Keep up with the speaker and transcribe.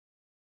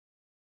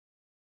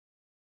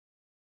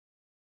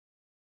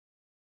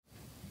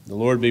The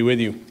Lord be with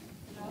you.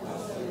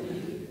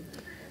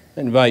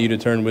 I invite you to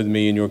turn with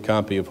me in your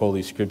copy of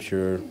Holy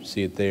Scripture.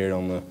 See it there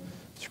on the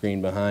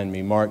screen behind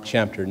me. Mark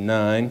chapter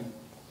 9.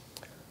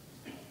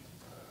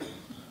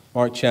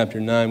 Mark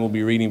chapter 9, we'll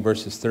be reading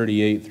verses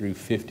 38 through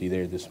 50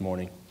 there this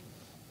morning.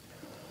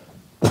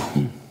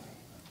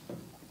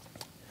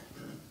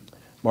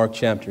 Mark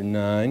chapter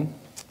 9,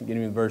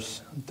 beginning with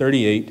verse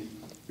 38,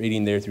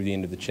 reading there through the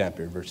end of the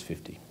chapter, verse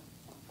 50.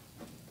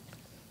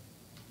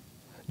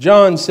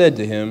 John said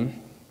to him,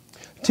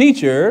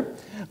 "Teacher,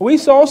 we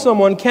saw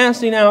someone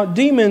casting out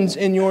demons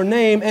in your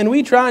name, and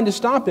we tried to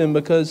stop him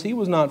because he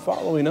was not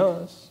following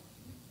us."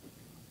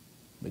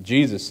 But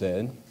Jesus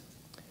said,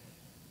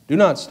 "Do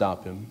not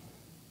stop him.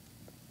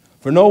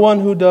 For no one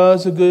who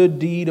does a good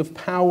deed of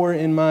power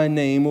in my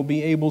name will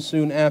be able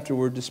soon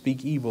afterward to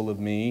speak evil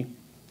of me.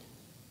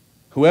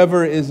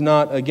 Whoever is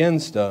not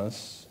against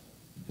us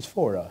is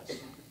for us.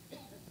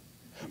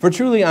 For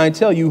truly I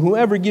tell you,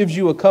 whoever gives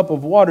you a cup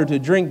of water to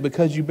drink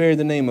because you bear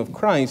the name of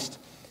Christ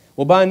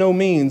will by no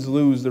means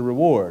lose the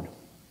reward.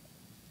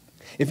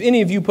 If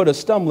any of you put a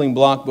stumbling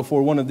block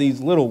before one of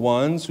these little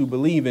ones who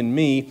believe in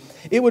me,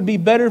 it would be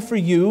better for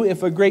you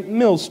if a great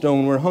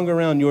millstone were hung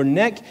around your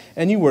neck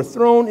and you were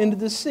thrown into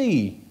the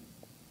sea.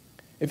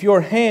 If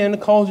your hand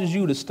causes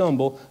you to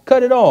stumble,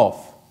 cut it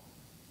off.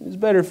 It is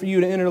better for you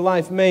to enter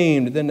life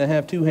maimed than to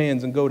have two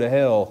hands and go to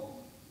hell,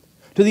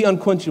 to the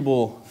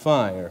unquenchable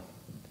fire.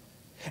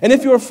 And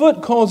if your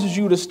foot causes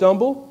you to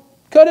stumble,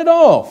 cut it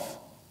off.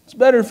 It's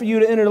better for you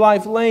to enter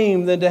life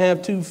lame than to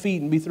have 2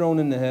 feet and be thrown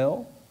into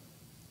hell.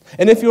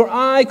 And if your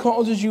eye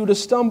causes you to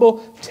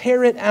stumble,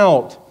 tear it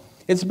out.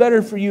 It's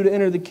better for you to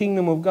enter the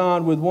kingdom of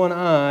God with 1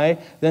 eye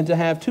than to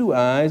have 2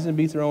 eyes and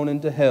be thrown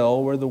into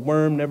hell, where the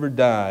worm never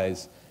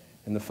dies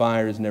and the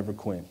fire is never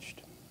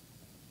quenched.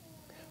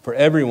 For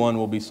everyone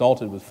will be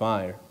salted with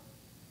fire.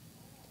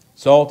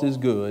 Salt is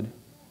good,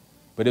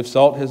 but if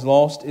salt has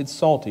lost its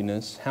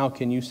saltiness, how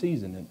can you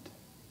season it?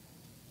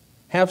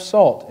 Have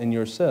salt in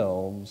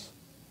yourselves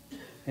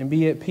and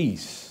be at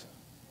peace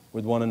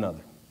with one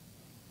another."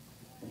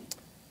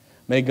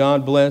 May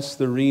God bless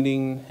the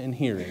reading and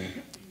hearing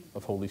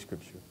of Holy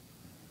Scripture.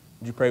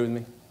 Would you pray with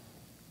me?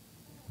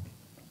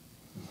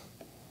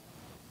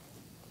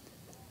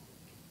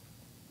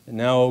 And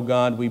now, O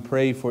God, we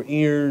pray for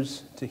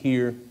ears to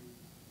hear,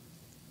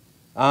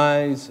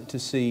 eyes to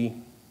see,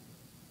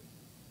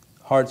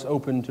 hearts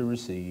open to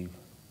receive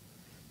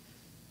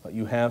what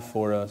you have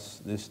for us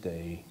this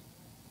day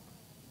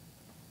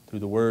through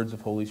the words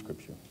of Holy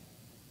Scripture.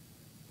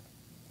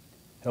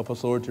 Help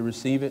us, Lord, to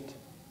receive it,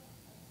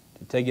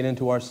 to take it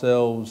into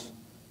ourselves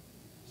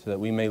so that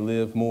we may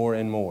live more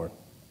and more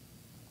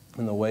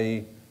in the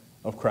way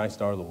of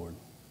Christ our Lord,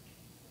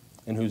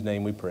 in whose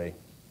name we pray.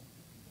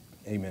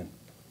 Amen.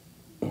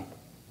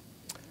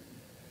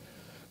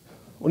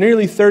 Well,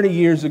 nearly 30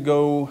 years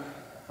ago,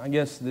 I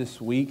guess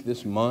this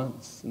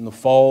month, in the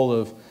fall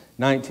of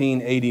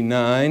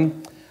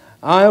 1989,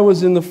 I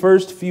was in the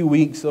first few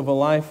weeks of a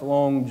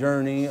lifelong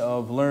journey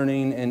of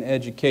learning and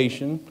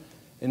education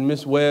in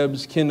Miss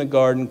Webb's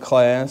kindergarten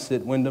class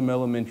at Wyndham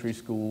Elementary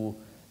School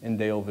in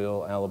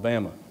Daleville,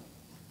 Alabama.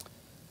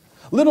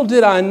 Little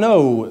did I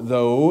know,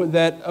 though,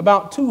 that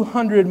about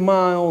 200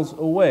 miles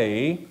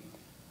away,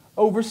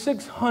 over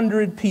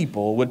 600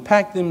 people would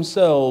pack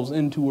themselves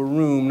into a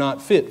room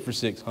not fit for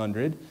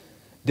 600,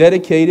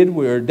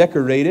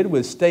 decorated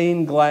with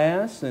stained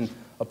glass and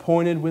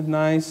appointed with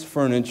nice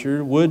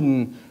furniture,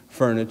 wooden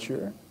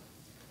furniture.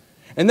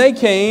 And they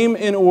came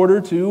in order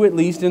to, at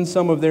least in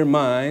some of their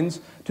minds,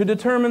 to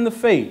determine the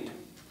fate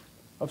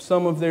of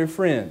some of their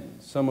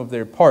friends, some of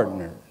their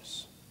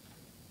partners,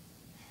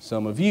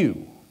 some of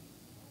you.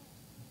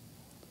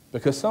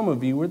 Because some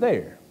of you were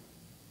there.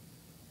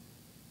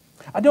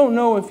 I don't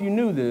know if you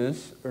knew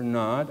this or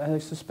not. I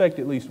suspect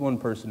at least one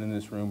person in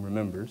this room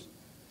remembers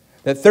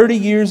that 30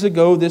 years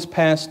ago this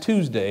past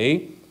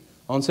Tuesday,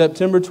 on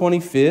September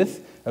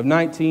 25th of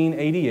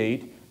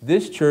 1988,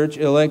 this church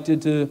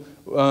elected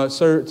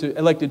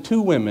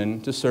 2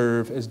 women to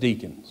serve as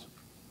deacons,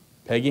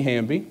 Peggy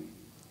Hamby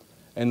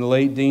and the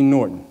late Dean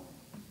Norton.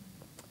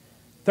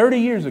 30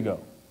 years ago.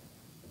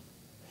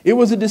 It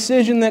was a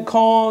decision that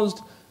caused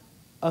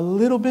a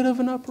little bit of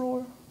an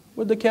uproar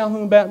with the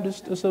Calhoun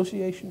Baptist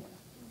Association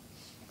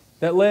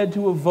that led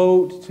to a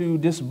vote to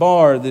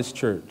disbar this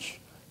church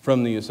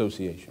from the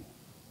association.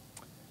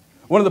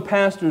 One of the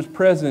pastors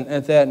present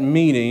at that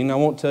meeting, I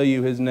won't tell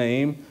you his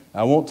name,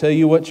 I won't tell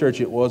you what church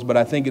it was, but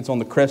I think it's on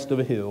the crest of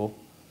a hill.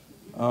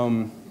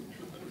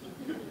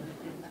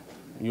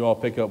 You all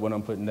pick up what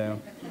I'm putting down?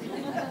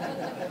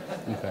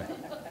 Okay.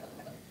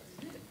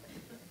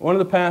 One of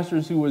the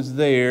pastors who was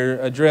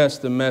there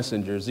addressed the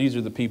messengers. These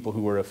are the people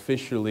who were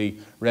officially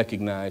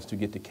recognized to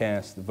get to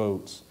cast the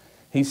votes.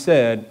 He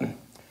said,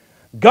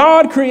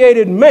 "God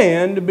created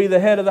man to be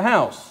the head of the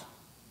house.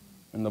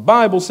 And the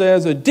Bible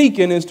says a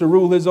deacon is to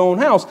rule his own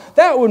house.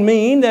 That would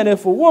mean that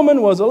if a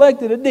woman was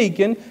elected a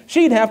deacon,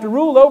 she'd have to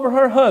rule over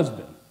her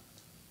husband."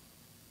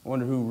 I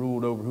wonder who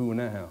ruled over who in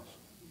that house.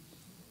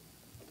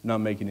 Not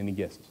making any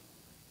guesses.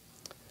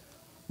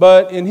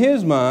 But in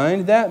his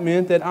mind, that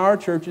meant that our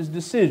church's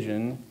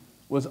decision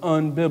was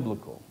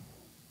unbiblical.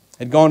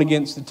 Had gone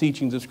against the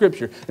teachings of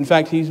Scripture. In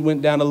fact, he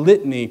went down a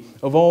litany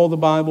of all the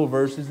Bible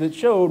verses that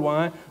showed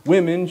why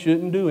women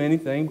shouldn't do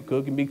anything but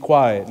cook and be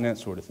quiet and that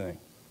sort of thing.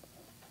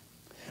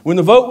 When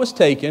the vote was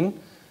taken,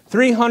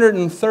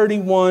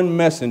 331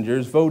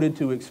 messengers voted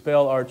to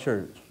expel our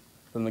church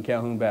from the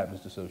Calhoun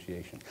Baptist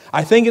Association.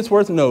 I think it's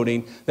worth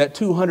noting that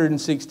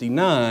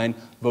 269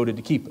 voted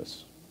to keep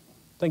us.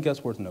 I think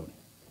that's worth noting.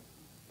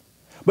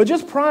 But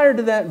just prior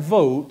to that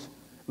vote,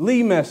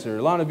 Lee Messer,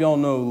 a lot of y'all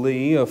know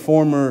Lee, a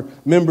former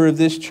member of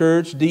this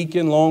church,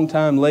 deacon,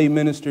 longtime lay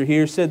minister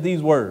here, said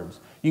these words.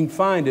 You can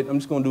find it, I'm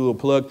just going to do a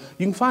little plug.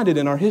 You can find it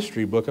in our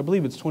history book. I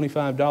believe it's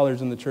 $25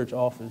 in the church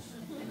office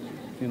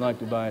if you'd like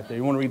to buy it there.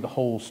 You want to read the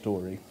whole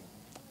story.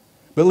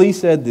 But Lee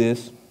said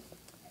this,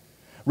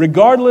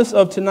 regardless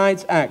of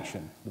tonight's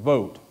action, the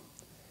vote,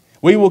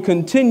 we will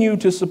continue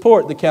to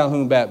support the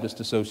Calhoun Baptist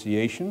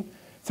Association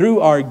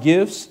through our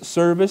gifts,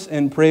 service,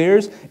 and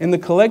prayers in the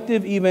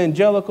collective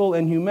evangelical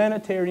and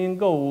humanitarian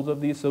goals of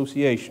the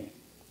association.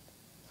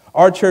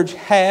 Our church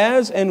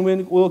has and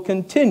will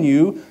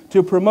continue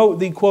to promote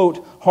the,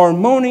 quote,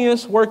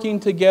 harmonious working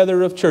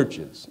together of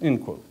churches,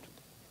 end quote,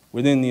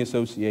 within the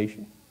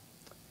association.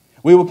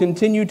 We will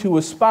continue to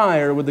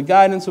aspire, with the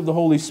guidance of the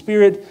Holy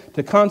Spirit,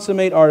 to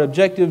consummate our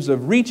objectives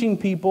of reaching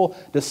people,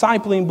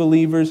 discipling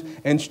believers,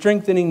 and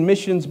strengthening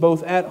missions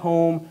both at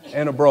home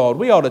and abroad.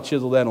 We ought to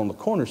chisel that on the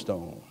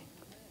cornerstone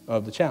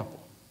of the chapel.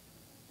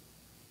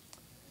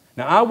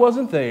 Now, I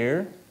wasn't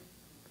there.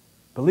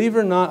 Believe it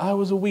or not, I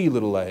was a wee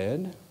little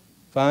lad,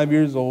 5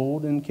 years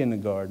old in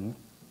kindergarten.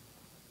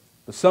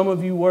 But some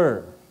of you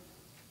were.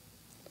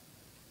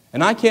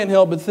 And I can't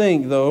help but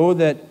think, though,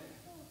 that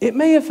it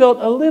may have felt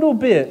a little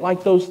bit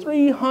like those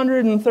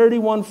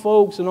 331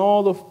 folks and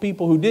all the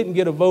people who didn't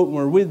get a vote and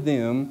were with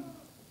them.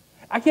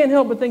 I can't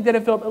help but think that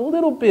it felt a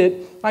little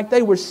bit like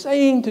they were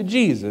saying to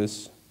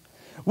Jesus,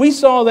 we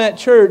saw that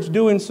church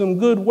doing some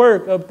good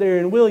work up there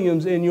in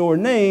Williams in your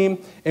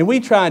name, and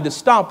we tried to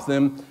stop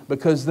them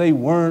because they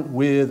weren't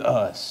with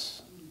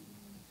us.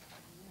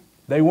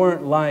 They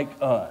weren't like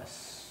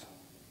us.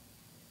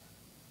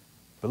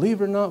 Believe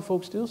it or not,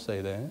 folks still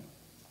say that.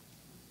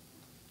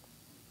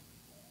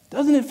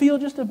 Doesn't it feel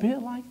just a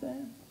bit like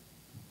that?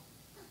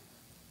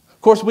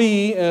 Of course,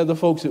 we, the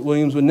folks at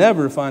Williams, would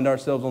never find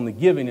ourselves on the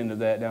giving end of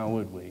that now,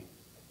 would we?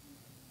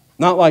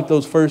 Not like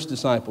those first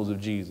disciples of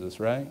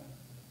Jesus, right?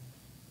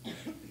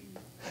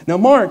 Now,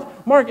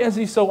 Mark, as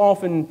he so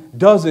often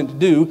doesn't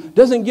do,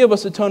 doesn't give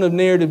us a ton of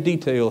narrative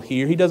detail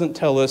here. He doesn't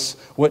tell us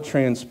what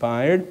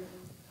transpired.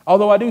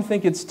 Although I do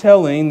think it's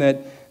telling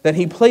that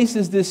he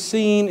places this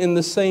scene in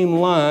the same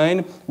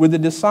line with the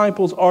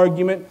disciples'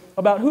 argument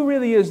about who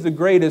really is the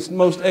greatest,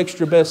 most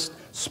extra best,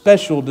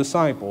 special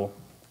disciple.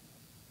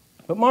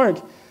 But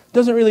Mark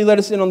doesn't really let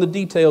us in on the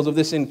details of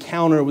this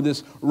encounter with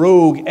this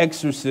rogue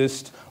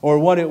exorcist or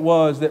what it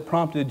was that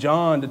prompted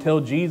John to tell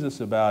Jesus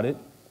about it.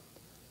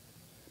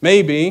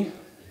 Maybe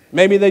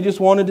they just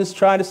wanted to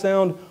try to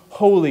sound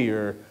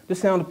holier, to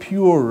sound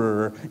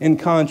purer in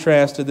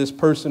contrast to this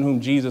person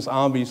whom Jesus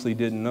obviously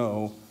didn't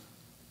know.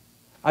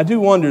 I do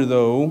wonder,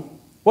 though,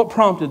 what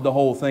prompted the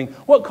whole thing?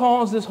 What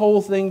caused this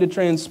whole thing to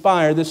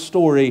transpire, this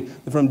story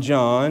from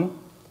John?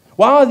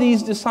 Why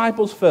these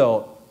disciples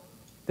felt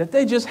that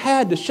they just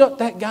had to shut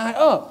that guy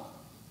up.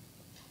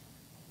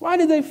 Why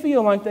did they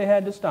feel like they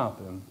had to stop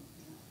him?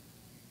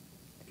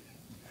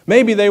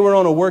 Maybe they were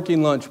on a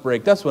working lunch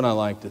break. That's what I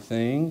like to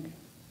think.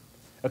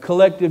 A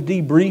collective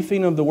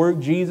debriefing of the work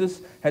Jesus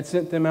had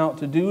sent them out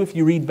to do. If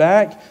you read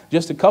back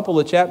just a couple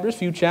of chapters,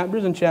 few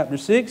chapters in chapter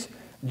 6,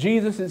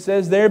 Jesus, it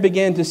says there,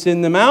 began to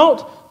send them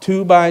out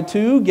 2 by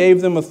 2,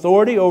 gave them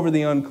authority over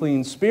the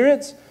unclean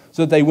spirits,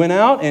 so that they went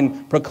out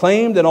and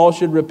proclaimed that all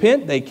should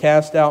repent. They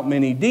cast out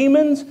many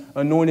demons,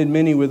 anointed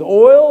many with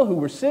oil who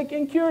were sick,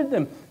 and cured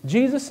them.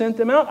 Jesus sent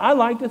them out. I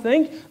like to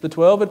think the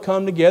 12 had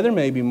come together,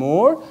 maybe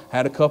more,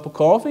 had a cup of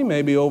coffee,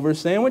 maybe over a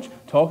sandwich,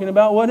 talking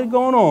about what had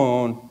gone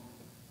on.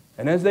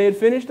 And as they had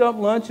finished up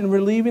lunch and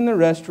were leaving the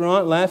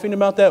restaurant, laughing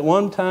about that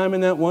one time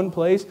in that one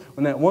place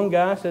when that one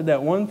guy said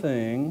that one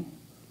thing,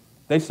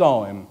 they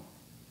saw him.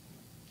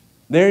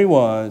 There he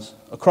was,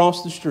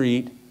 across the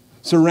street,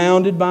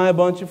 surrounded by a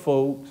bunch of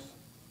folks,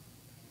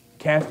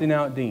 casting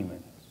out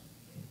demons.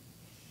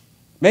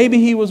 Maybe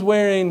he was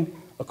wearing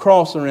a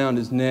cross around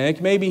his neck.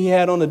 Maybe he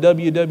had on a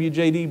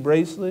WWJD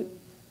bracelet.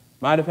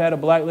 Might have had a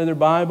black leather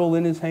Bible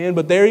in his hand.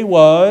 But there he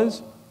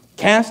was,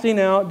 casting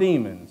out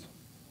demons.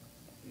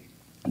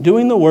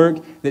 Doing the work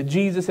that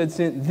Jesus had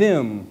sent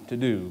them to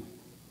do.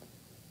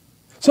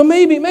 So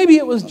maybe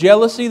it was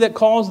jealousy that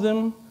caused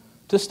them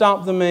to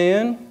stop the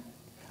man.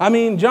 I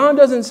mean, John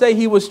doesn't say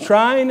he was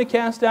trying to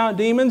cast out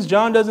demons.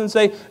 John doesn't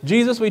say,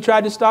 Jesus, we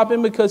tried to stop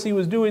him because he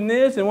was doing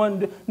this and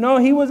wasn't. No,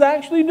 he was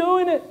actually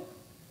doing it.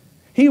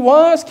 He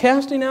was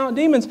casting out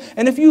demons.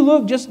 And if you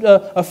look just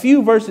a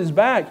few verses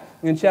back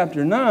in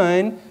chapter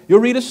 9, you'll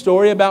read a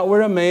story about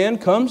where a man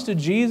comes to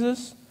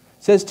Jesus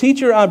says,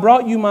 "Teacher, I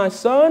brought you my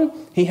son.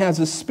 He has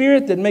a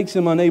spirit that makes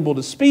him unable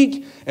to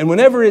speak. And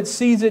whenever it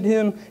sees at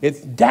him,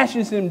 it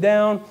dashes him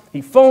down.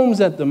 He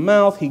foams at the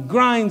mouth. He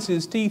grinds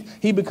his teeth.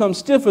 He becomes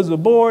stiff as a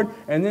board."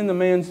 And then the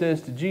man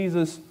says to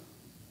Jesus,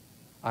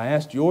 "I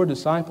asked your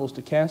disciples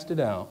to cast it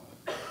out,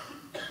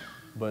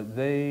 but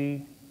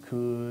they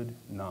could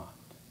not."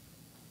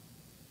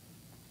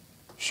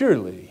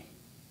 Surely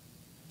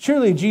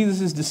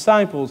Jesus'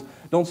 disciples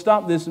don't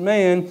stop this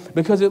man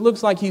because it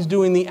looks like he's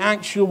doing the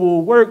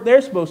actual work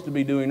they're supposed to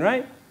be doing,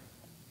 right?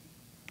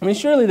 I mean,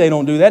 surely they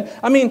don't do that.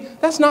 I mean,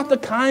 that's not the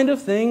kind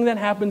of thing that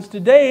happens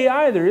today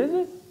either, is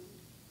it?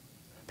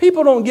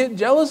 People don't get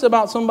jealous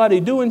about somebody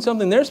doing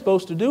something they're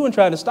supposed to do and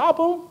try to stop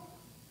them,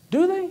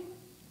 do they?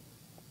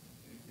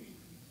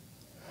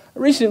 I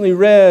recently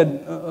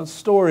read a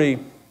story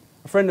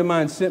a friend of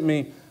mine sent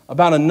me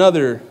about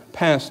another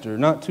pastor,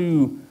 not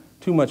too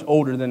much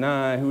older than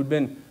I, who had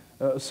been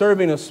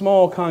serving a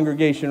small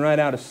congregation right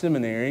out of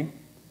seminary.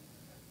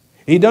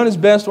 He'd done his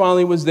best while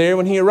he was there.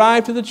 When he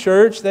arrived to the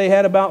church, they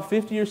had about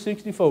 50 or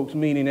 60 folks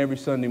meeting every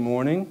Sunday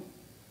morning.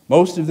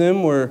 Most of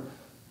them were,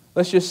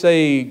 let's just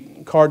say,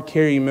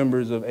 card-carrying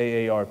members of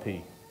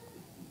AARP.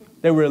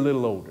 They were a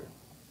little older.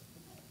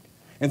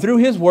 And through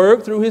his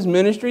work, through his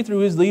ministry, through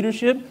his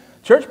leadership,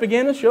 church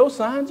began to show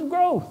signs of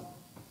growth.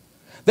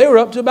 They were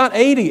up to about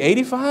 80,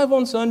 85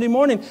 on Sunday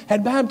morning,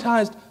 had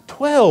baptized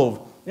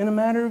 12 in a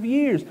matter of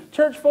years.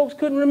 Church folks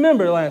couldn't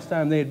remember the last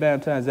time they had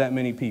baptized that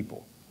many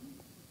people.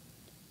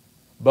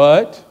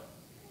 But,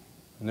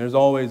 and there's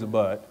always a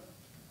but,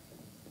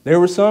 there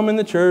were some in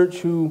the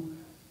church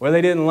where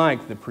they didn't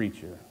like the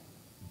preacher.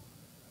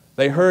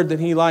 They heard that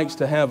he likes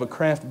to have a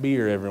craft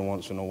beer every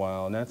once in a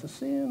while, and that's a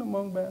sin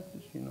among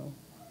Baptists, you know.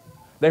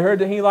 They heard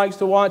that he likes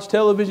to watch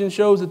television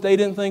shows that they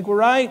didn't think were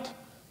right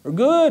or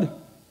good.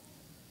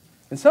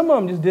 And some of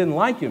them just didn't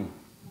like him.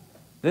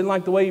 Didn't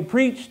like the way he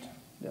preached.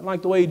 Didn't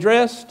like the way he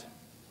dressed.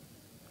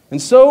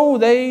 And so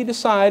they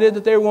decided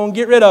that they were going to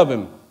get rid of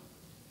him.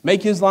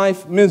 Make his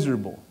life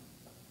miserable.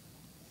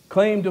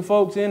 Claimed to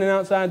folks in and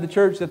outside the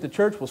church that the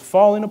church was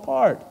falling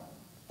apart,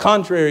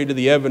 contrary to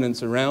the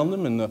evidence around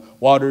them and the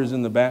waters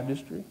in the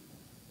baptistry.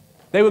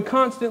 They would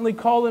constantly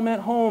call him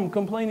at home,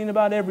 complaining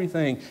about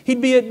everything. He'd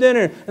be at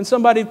dinner, and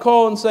somebody'd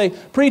call and say,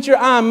 "Preacher,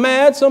 I'm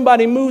mad.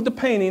 Somebody moved the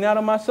painting out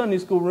of my Sunday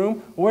school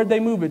room." Where'd they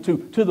move it to?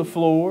 To the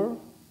floor.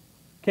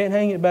 Can't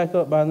hang it back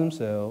up by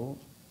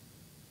themselves.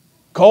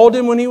 Called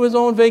him when he was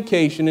on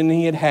vacation, and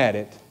he had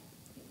it.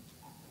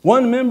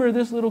 One member of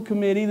this little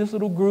committee, this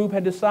little group,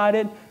 had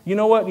decided, you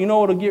know what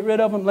will get rid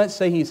of him? Let's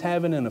say he's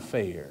having an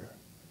affair.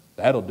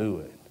 That'll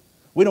do it.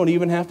 We don't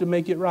even have to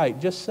make it right.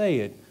 Just say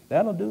it.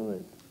 That'll do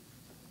it.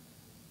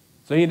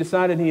 So he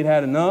decided he had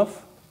had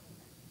enough,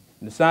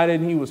 decided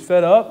he was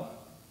fed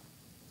up,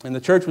 and the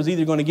church was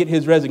either going to get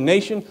his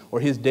resignation or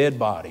his dead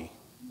body.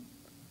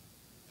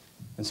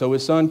 And so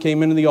his son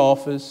came into the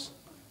office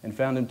and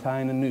found him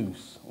tying a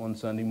noose one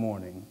Sunday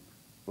morning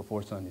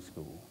before Sunday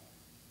school.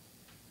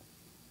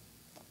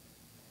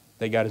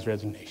 They got his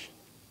resignation.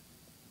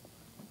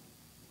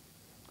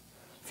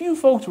 Few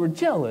folks were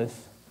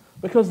jealous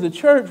because the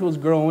church was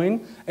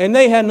growing and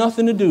they had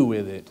nothing to do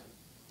with it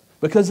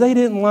because they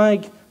didn't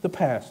like the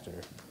pastor.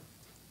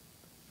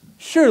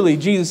 Surely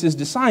Jesus'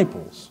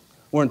 disciples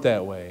weren't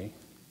that way.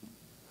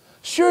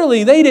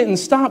 Surely they didn't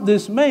stop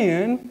this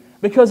man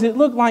because it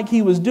looked like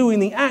he was doing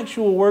the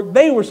actual work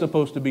they were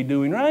supposed to be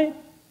doing, right?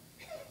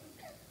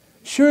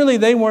 Surely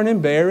they weren't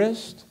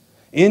embarrassed,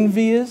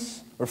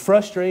 envious, or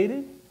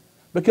frustrated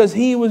because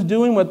he was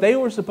doing what they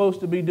were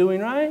supposed to be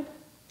doing, right?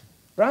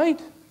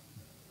 Right?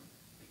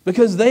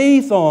 Because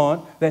they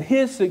thought that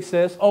his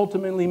success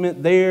ultimately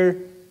meant their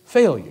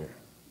failure.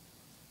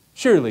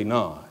 Surely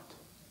not.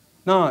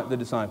 Not the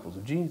disciples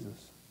of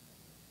Jesus.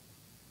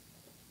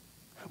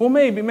 Well,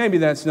 maybe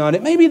that's not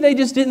it. Maybe they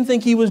just didn't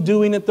think he was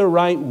doing it the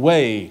right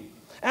way.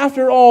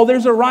 After all,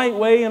 there's a right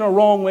way and a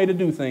wrong way to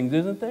do things,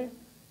 isn't there?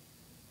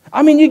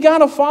 I mean, you got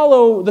to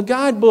follow the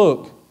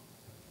guidebook.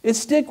 It's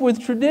stick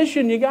with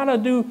tradition. You got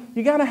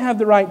to have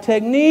the right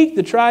technique,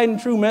 the tried and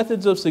true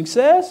methods of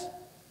success.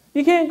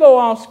 You can't go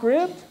off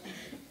script.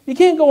 You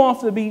can't go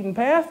off the beaten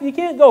path. You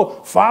can't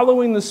go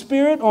following the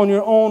Spirit on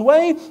your own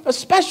way,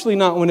 especially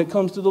not when it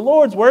comes to the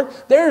Lord's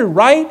work. There are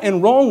right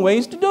and wrong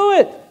ways to do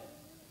it.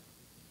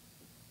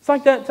 It's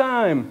like that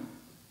time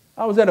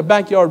I was at a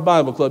backyard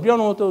Bible club. Y'all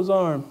know what those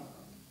are?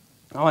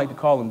 I like to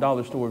call them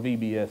dollar store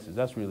VBSs.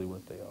 That's really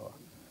what they are.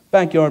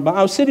 Backyard Bible.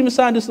 I was sitting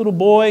beside this little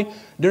boy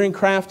during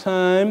craft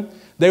time.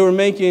 They were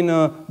making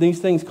these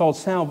things called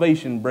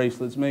salvation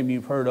bracelets. Maybe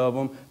you've heard of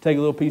them. Take a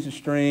little piece of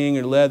string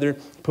or leather,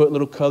 put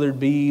little colored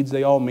beads.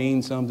 They all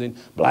mean something.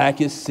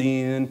 Black is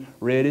sin,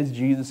 red is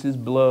Jesus'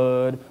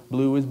 blood,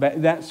 blue is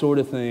that sort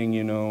of thing,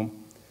 you know.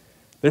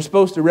 They're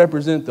supposed to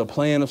represent the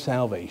plan of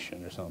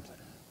salvation or something.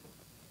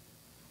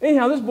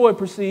 Anyhow, this boy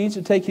proceeds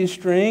to take his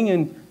string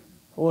and,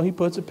 well, he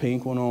puts a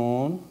pink one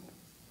on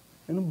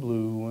and a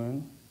blue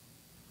one,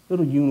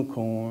 little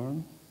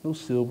unicorn, little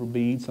silver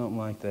bead, something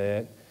like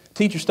that.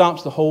 Teacher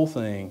stops the whole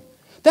thing.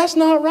 That's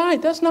not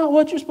right. That's not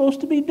what you're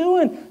supposed to be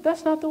doing.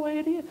 That's not the way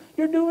it is.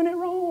 You're doing it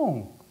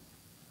wrong.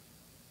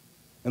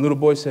 And little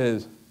boy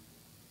says,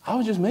 I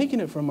was just making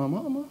it for my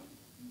mama.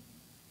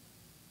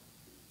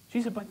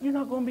 She said, but you're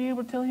not going to be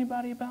able to tell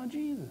anybody about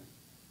Jesus.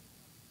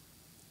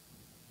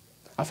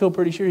 I feel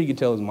pretty sure he could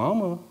tell his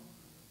mama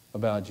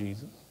about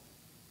Jesus.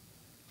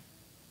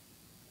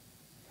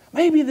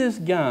 Maybe this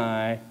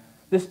guy,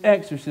 this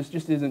exorcist,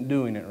 just isn't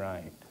doing it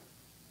right.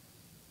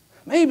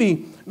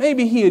 Maybe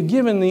he had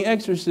given the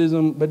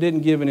exorcism but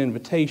didn't give an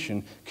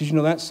invitation. Because you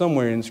know that's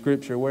somewhere in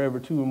Scripture. Wherever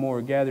two or more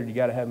are gathered, you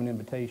got to have an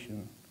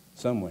invitation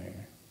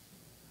somewhere.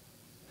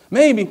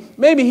 Maybe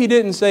he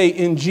didn't say,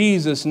 in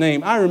Jesus'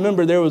 name. I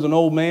remember there was an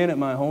old man at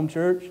my home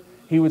church.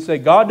 He would say,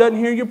 God doesn't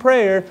hear your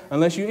prayer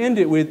unless you end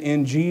it with,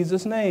 in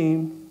Jesus'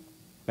 name.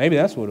 Maybe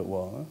that's what it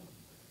was.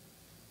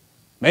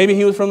 Maybe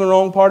he was from the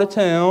wrong part of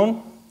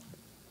town,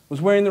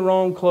 was wearing the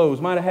wrong clothes,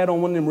 might have had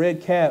on one of them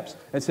red caps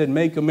that said,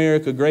 Make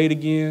America Great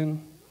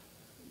Again.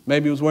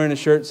 Maybe he was wearing a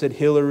shirt that said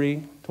Hillary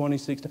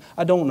 2016.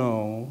 I don't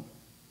know.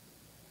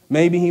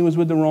 Maybe he was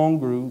with the wrong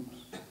groups.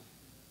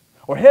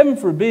 Or heaven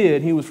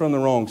forbid, he was from the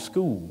wrong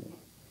school.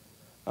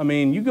 I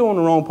mean, you go in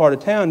the wrong part of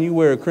town, you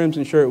wear a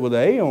crimson shirt with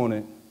an A on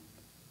it,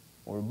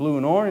 or a blue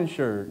and orange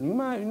shirt. You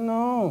might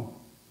know.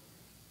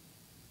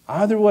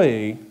 Either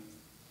way,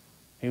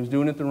 he was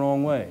doing it the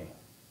wrong way.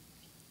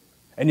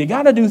 And you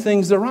got to do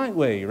things the right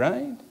way,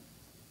 right?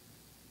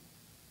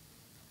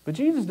 But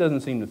Jesus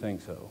doesn't seem to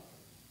think so.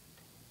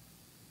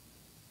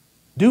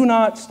 Do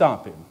not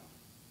stop him.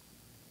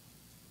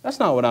 That's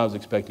not what I was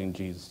expecting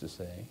Jesus to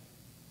say.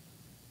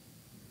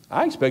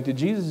 I expected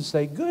Jesus to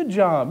say, good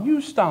job, you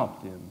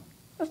stopped him.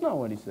 That's not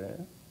what he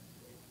said.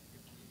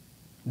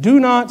 Do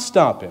not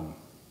stop him.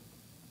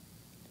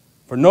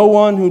 For no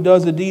one who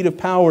does a deed of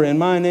power in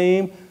my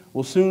name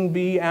will soon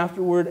be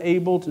afterward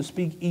able to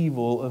speak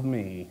evil of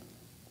me.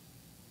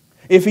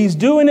 If he's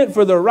doing it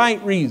for the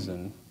right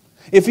reason,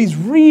 if he's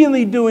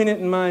really doing it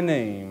in my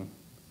name,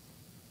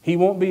 he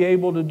won't be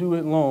able to do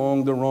it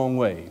the wrong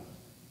way.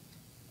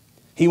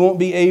 He won't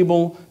be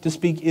able to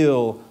speak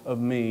ill of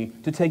me,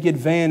 to take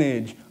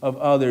advantage of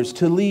others,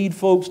 to lead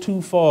folks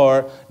too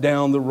far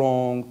down the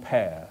wrong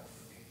path.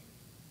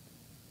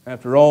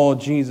 After all,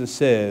 Jesus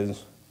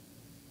says,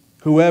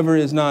 whoever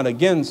is not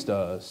against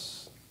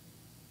us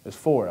is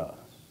for us.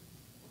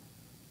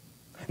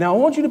 Now, I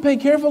want you to pay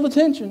careful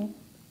attention.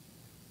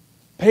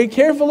 Pay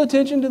careful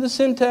attention to the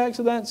syntax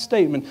of that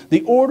statement,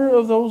 the order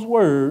of those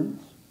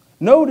words.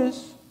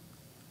 Notice,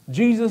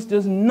 Jesus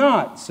does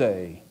not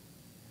say,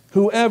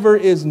 whoever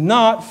is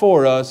not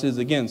for us is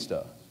against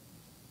us.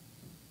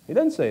 He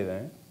doesn't say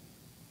that.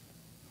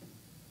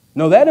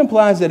 No, that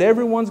implies that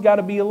everyone's got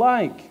to be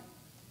alike,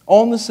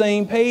 on the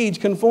same page,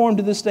 conform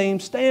to the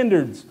same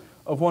standards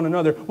of one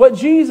another. What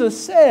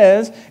Jesus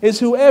says is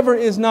whoever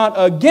is not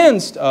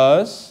against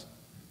us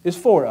is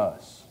for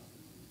us.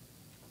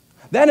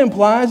 That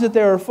implies that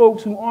there are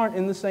folks who aren't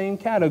in the same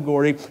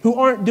category, who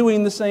aren't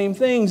doing the same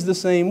things the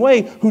same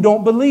way, who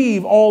don't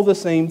believe all the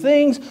same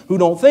things, who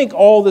don't think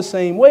all the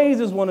same ways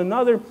as one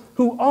another,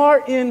 who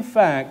are in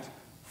fact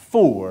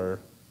for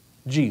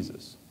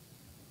Jesus.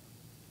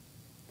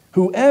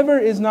 Whoever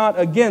is not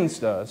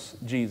against us,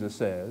 Jesus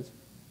says,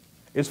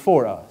 is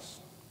for us.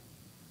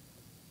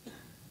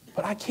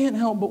 But I can't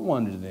help but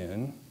wonder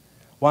then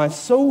why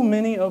so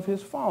many of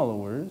his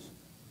followers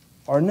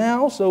are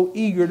now so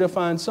eager to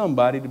find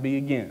somebody to be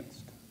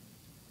against.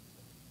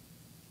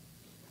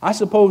 I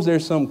suppose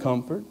there's some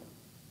comfort,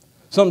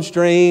 some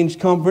strange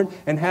comfort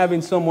in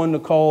having someone to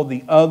call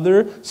the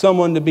other,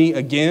 someone to be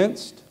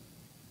against.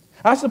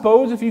 I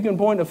suppose if you can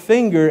point a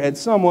finger at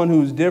someone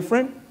who's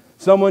different,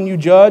 someone you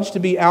judge to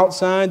be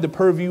outside the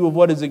purview of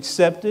what is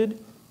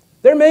accepted,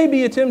 there may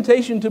be a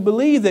temptation to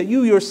believe that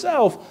you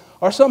yourself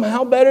are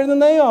somehow better than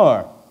they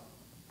are.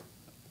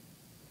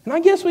 And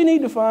I guess we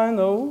need to find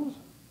those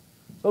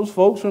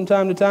folks from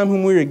time to time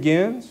whom we're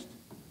against,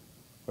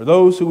 or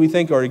those who we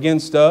think are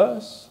against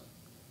us,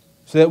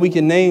 so that we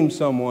can name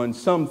someone,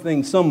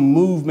 something, some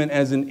movement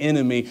as an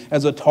enemy,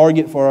 as a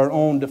target for our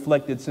own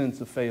deflected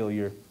sense of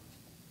failure.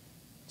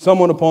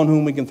 Someone upon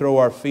whom we can throw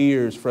our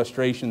fears,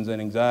 frustrations,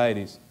 and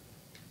anxieties.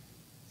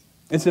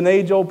 It's an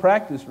age-old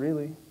practice,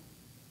 really.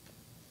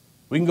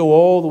 We can go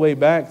all the way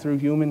back through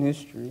human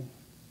history.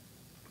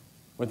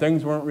 When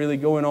things weren't really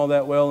going all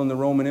that well in the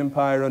Roman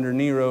Empire under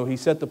Nero, he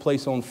set the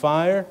place on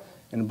fire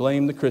and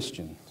blamed the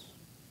Christians.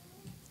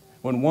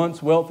 When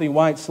once wealthy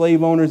white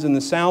slave owners in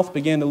the South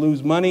began to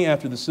lose money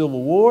after the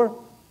Civil War,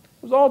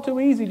 it was all too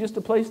easy just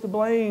to place the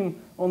blame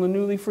on the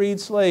newly freed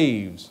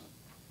slaves,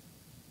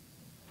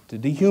 to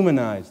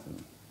dehumanize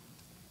them,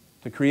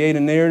 to create a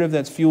narrative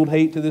that's fueled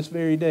hate to this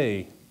very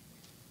day.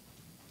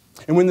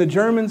 And when the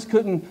Germans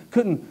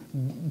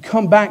couldn't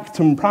come back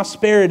to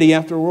prosperity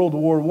after World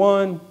War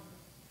I,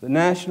 the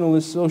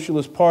Nationalist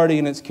Socialist Party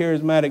and its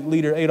charismatic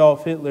leader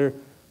Adolf Hitler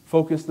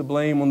focused the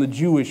blame on the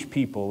Jewish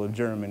people of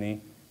Germany,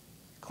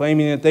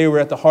 claiming that they were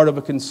at the heart of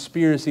a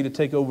conspiracy to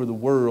take over the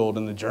world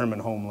and the German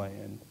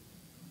homeland.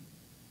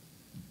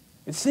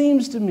 It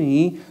seems to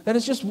me that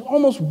it's just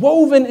almost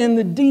woven in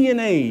the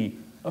DNA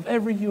of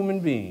every human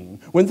being.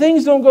 When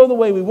things don't go the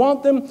way we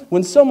want them,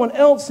 when someone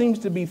else seems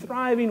to be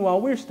thriving while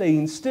we're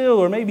staying still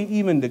or maybe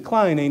even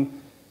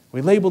declining,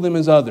 we label them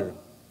as other,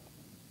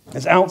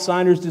 as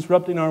outsiders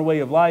disrupting our way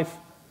of life,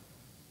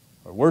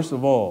 or worst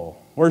of all,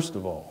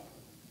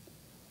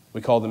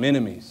 we call them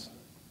enemies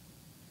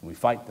and we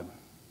fight them.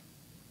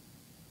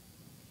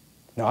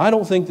 Now, I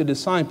don't think the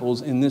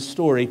disciples in this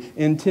story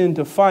intend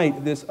to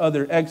fight this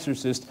other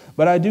exorcist,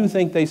 but I do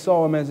think they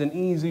saw him as an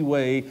easy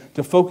way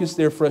to focus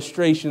their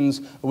frustrations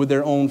with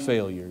their own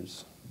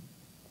failures.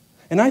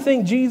 And I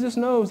think Jesus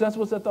knows that's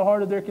what's at the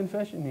heart of their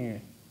confession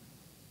here.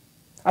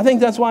 I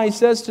think that's why he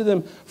says to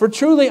them, "For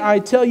truly I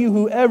tell you,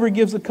 whoever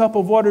gives a cup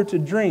of water to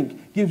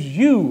drink, gives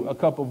you a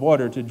cup of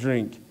water to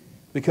drink,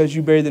 because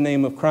you bear the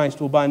name of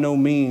Christ, will by no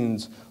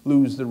means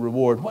lose the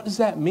reward." What does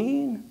that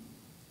mean?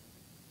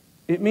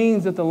 It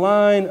means that the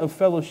line of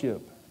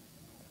fellowship,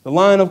 the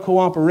line of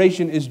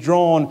cooperation is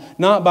drawn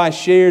not by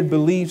shared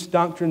beliefs,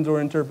 doctrines, or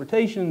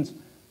interpretations,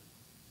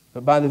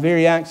 but by the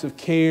very acts of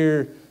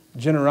care,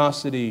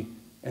 generosity,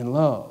 and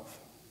love.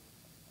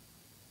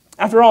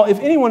 After all, if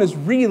anyone is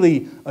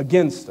really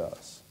against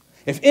us,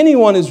 if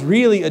anyone is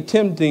really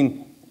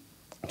attempting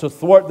to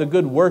thwart the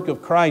good work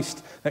of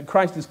Christ that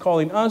Christ is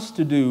calling us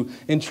to do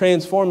in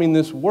transforming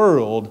this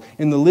world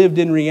in the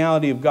lived-in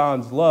reality of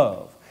God's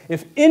love,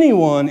 if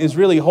anyone is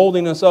really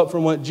holding us up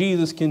from what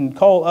Jesus can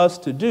call us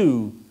to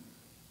do,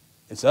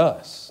 it's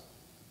us.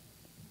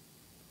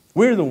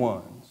 We're the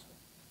ones,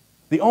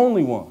 the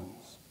only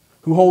ones,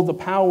 who hold the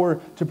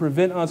power to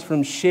prevent us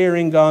from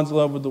sharing God's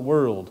love with the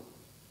world,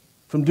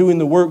 from doing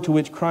the work to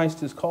which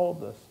Christ has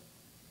called us.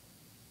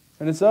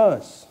 And it's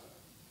us.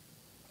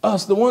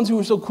 Us, the ones who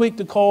are so quick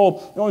to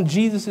call on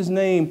Jesus'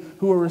 name,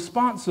 who are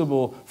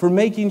responsible for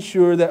making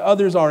sure that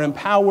others are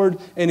empowered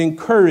and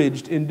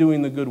encouraged in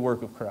doing the good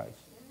work of Christ.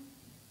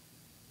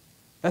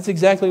 That's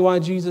exactly why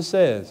Jesus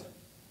says,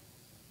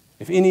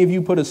 if any of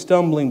you put a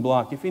stumbling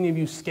block, if any of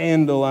you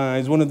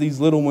scandalize one of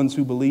these little ones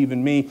who believe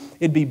in me,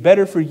 it'd be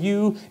better for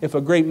you if a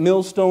great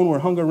millstone were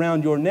hung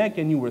around your neck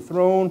and you were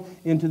thrown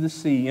into the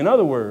sea. In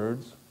other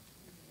words,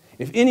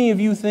 if any of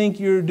you think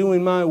you're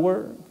doing my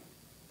work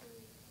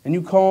and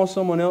you call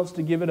someone else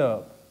to give it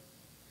up,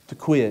 to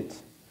quit,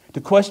 to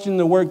question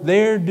the work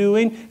they're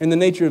doing and the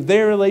nature of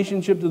their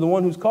relationship to the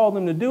one who's called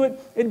them to do it,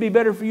 it'd be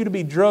better for you to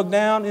be drugged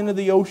down into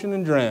the ocean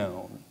and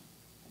drown.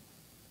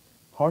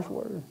 Harsh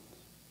words.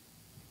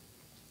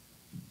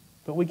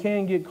 But we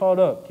can get caught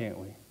up, can't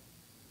we?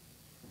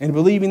 In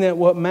believing that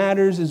what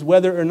matters is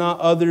whether or not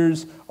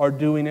others are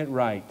doing it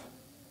right.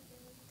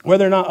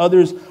 Whether or not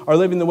others are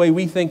living the way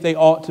we think they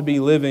ought to be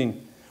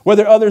living.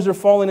 Whether others are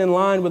falling in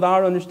line with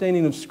our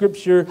understanding of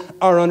Scripture,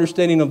 our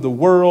understanding of the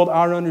world,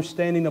 our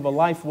understanding of a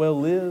life well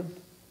lived.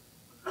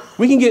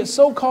 We can get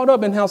so caught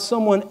up in how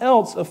someone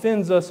else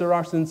offends us or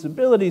our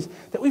sensibilities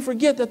that we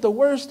forget that the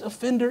worst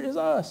offender is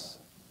us.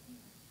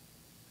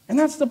 And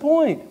that's the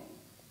point.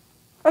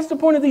 That's the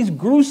point of these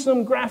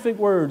gruesome, graphic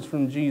words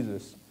from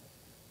Jesus.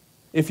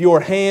 If your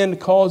hand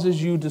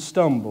causes you to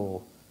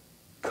stumble,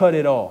 cut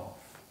it off.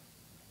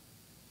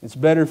 It's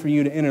better for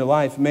you to enter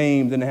life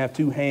maimed than to have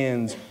two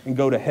hands and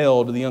go to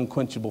hell, to the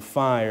unquenchable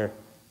fire.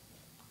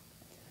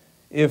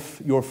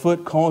 If your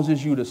foot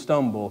causes you to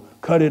stumble,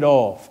 cut it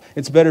off.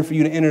 It's better for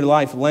you to enter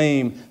life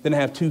lame than to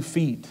have 2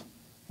 feet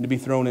and to be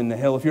thrown into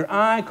hell. If your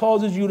eye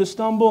causes you to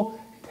stumble,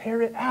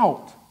 tear it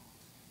out.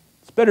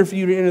 It's better for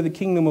you to enter the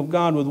kingdom of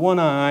God with 1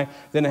 eye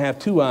than to have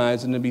 2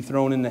 eyes and to be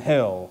thrown into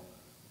hell,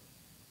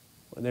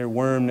 where their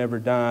worm never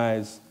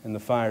dies and the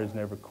fire is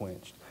never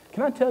quenched.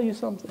 Can I tell you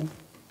something?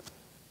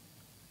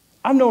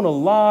 I've known a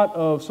lot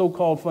of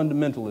so-called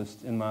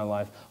fundamentalists in my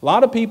life. A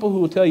lot of people who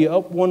will tell you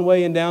up one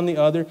way and down the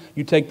other.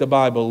 You take the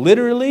Bible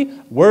literally,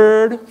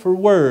 word for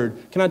word.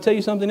 Can I tell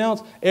you something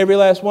else? Every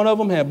last one of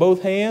them have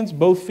both hands,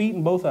 both feet,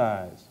 and both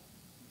eyes.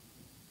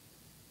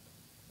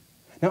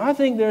 Now, I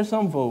think there are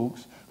some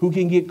folks who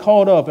can get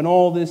caught up in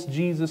all this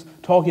Jesus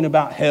talking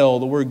about hell,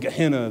 the word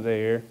Gehenna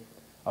there,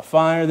 a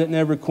fire that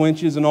never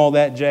quenches and all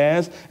that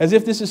jazz, as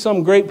if this is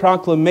some great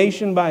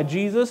proclamation by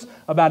Jesus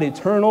about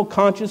eternal,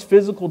 conscious,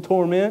 physical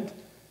torment.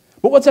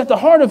 But what's at the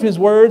heart of his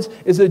words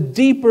is a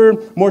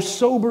deeper, more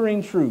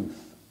sobering truth.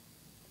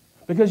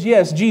 Because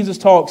yes, Jesus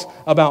talks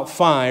about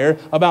fire,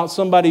 about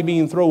somebody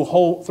being thrown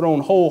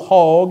whole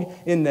hog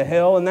into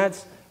hell, and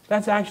that's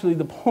actually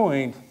the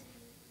point,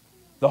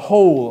 the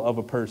whole of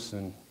a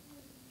person.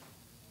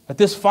 That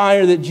this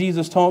fire that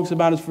Jesus talks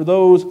about is for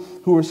those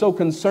who are so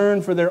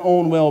concerned for their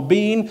own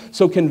well-being,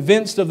 so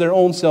convinced of their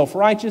own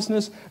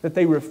self-righteousness, that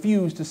they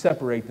refuse to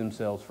separate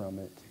themselves from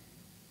it.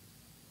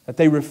 That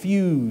they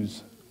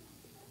refuse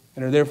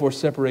and are therefore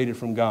separated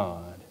from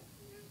God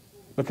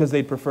because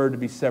they prefer to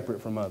be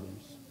separate from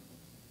others.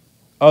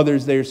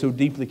 Others, they are so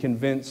deeply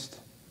convinced,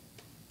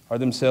 are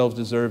themselves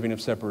deserving of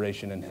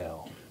separation in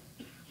hell.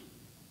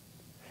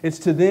 It's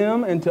to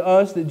them and to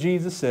us that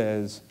Jesus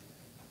says,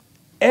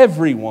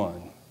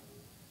 everyone.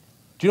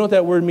 Do you know what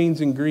that word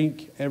means in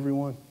Greek,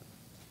 everyone?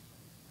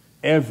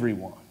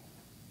 Everyone.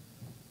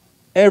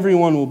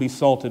 Everyone will be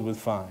salted with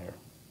fire.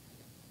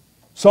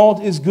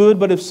 Salt is good,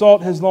 but if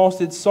salt has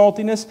lost its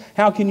saltiness,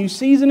 how can you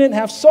season it?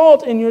 Have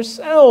salt in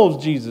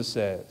yourselves, Jesus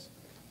says,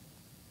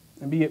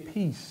 and be at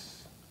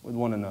peace with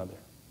one another.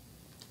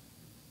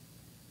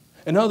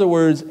 In other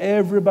words,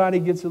 everybody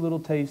gets a little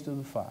taste of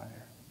the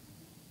fire,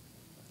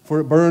 for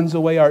it burns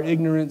away our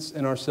ignorance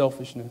and our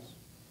selfishness,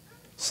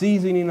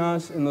 seasoning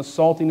us in the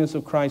saltiness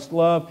of Christ's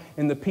love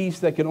and the peace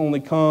that can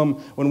only come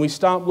when we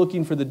stop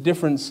looking for the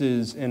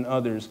differences in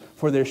others,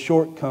 for their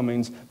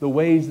shortcomings, the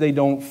ways they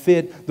don't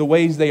fit, the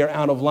ways they are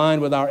out of line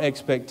with our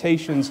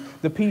expectations,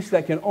 the peace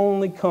that can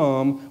only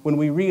come when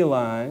we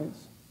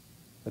realize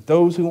that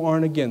those who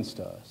aren't against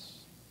us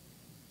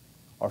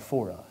are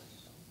for us.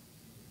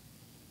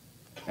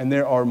 And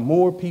there are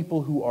more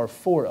people who are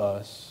for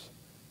us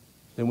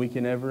than we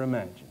can ever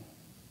imagine.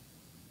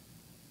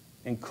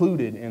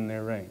 Included in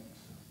their ranks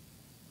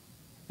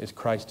is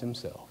Christ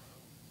himself.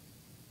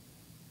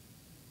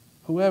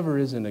 Whoever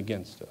isn't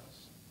against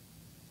us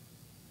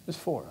is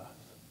for us.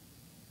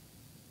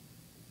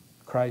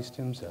 Christ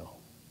himself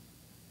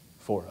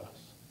for us.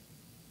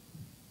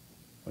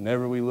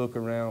 Whenever we look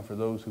around for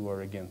those who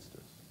are against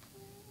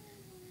us,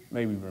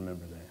 may we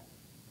remember that.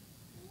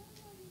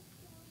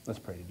 Let's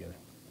pray together.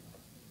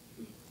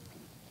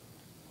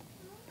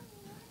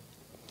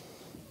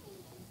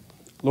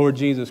 Lord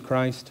Jesus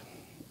Christ,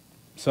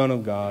 Son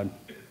of God,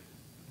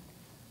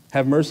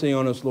 have mercy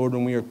on us, Lord,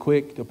 when we are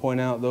quick to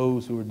point out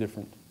those who are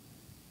different,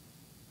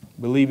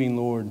 believing,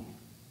 Lord,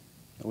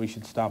 that we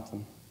should stop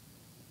them.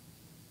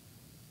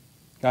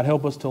 God,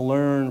 help us to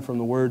learn from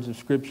the words of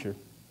Scripture.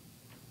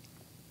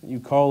 You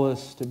call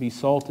us to be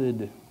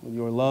salted with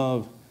your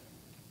love,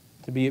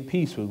 to be at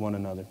peace with one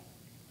another.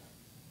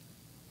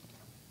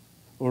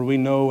 Lord, we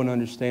know and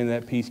understand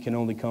that peace can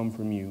only come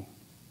from you.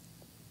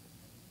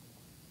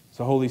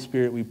 So, Holy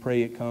Spirit, we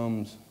pray it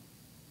comes,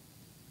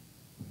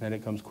 and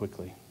it comes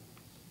quickly.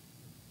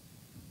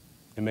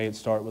 And may it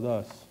start with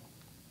us,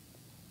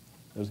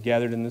 those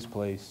gathered in this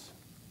place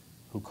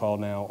who call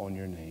now on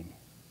your name.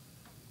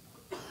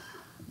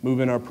 Move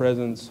in our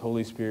presence,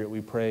 Holy Spirit,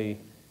 we pray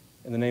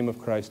in the name of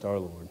Christ our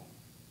Lord.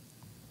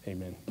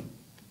 Amen.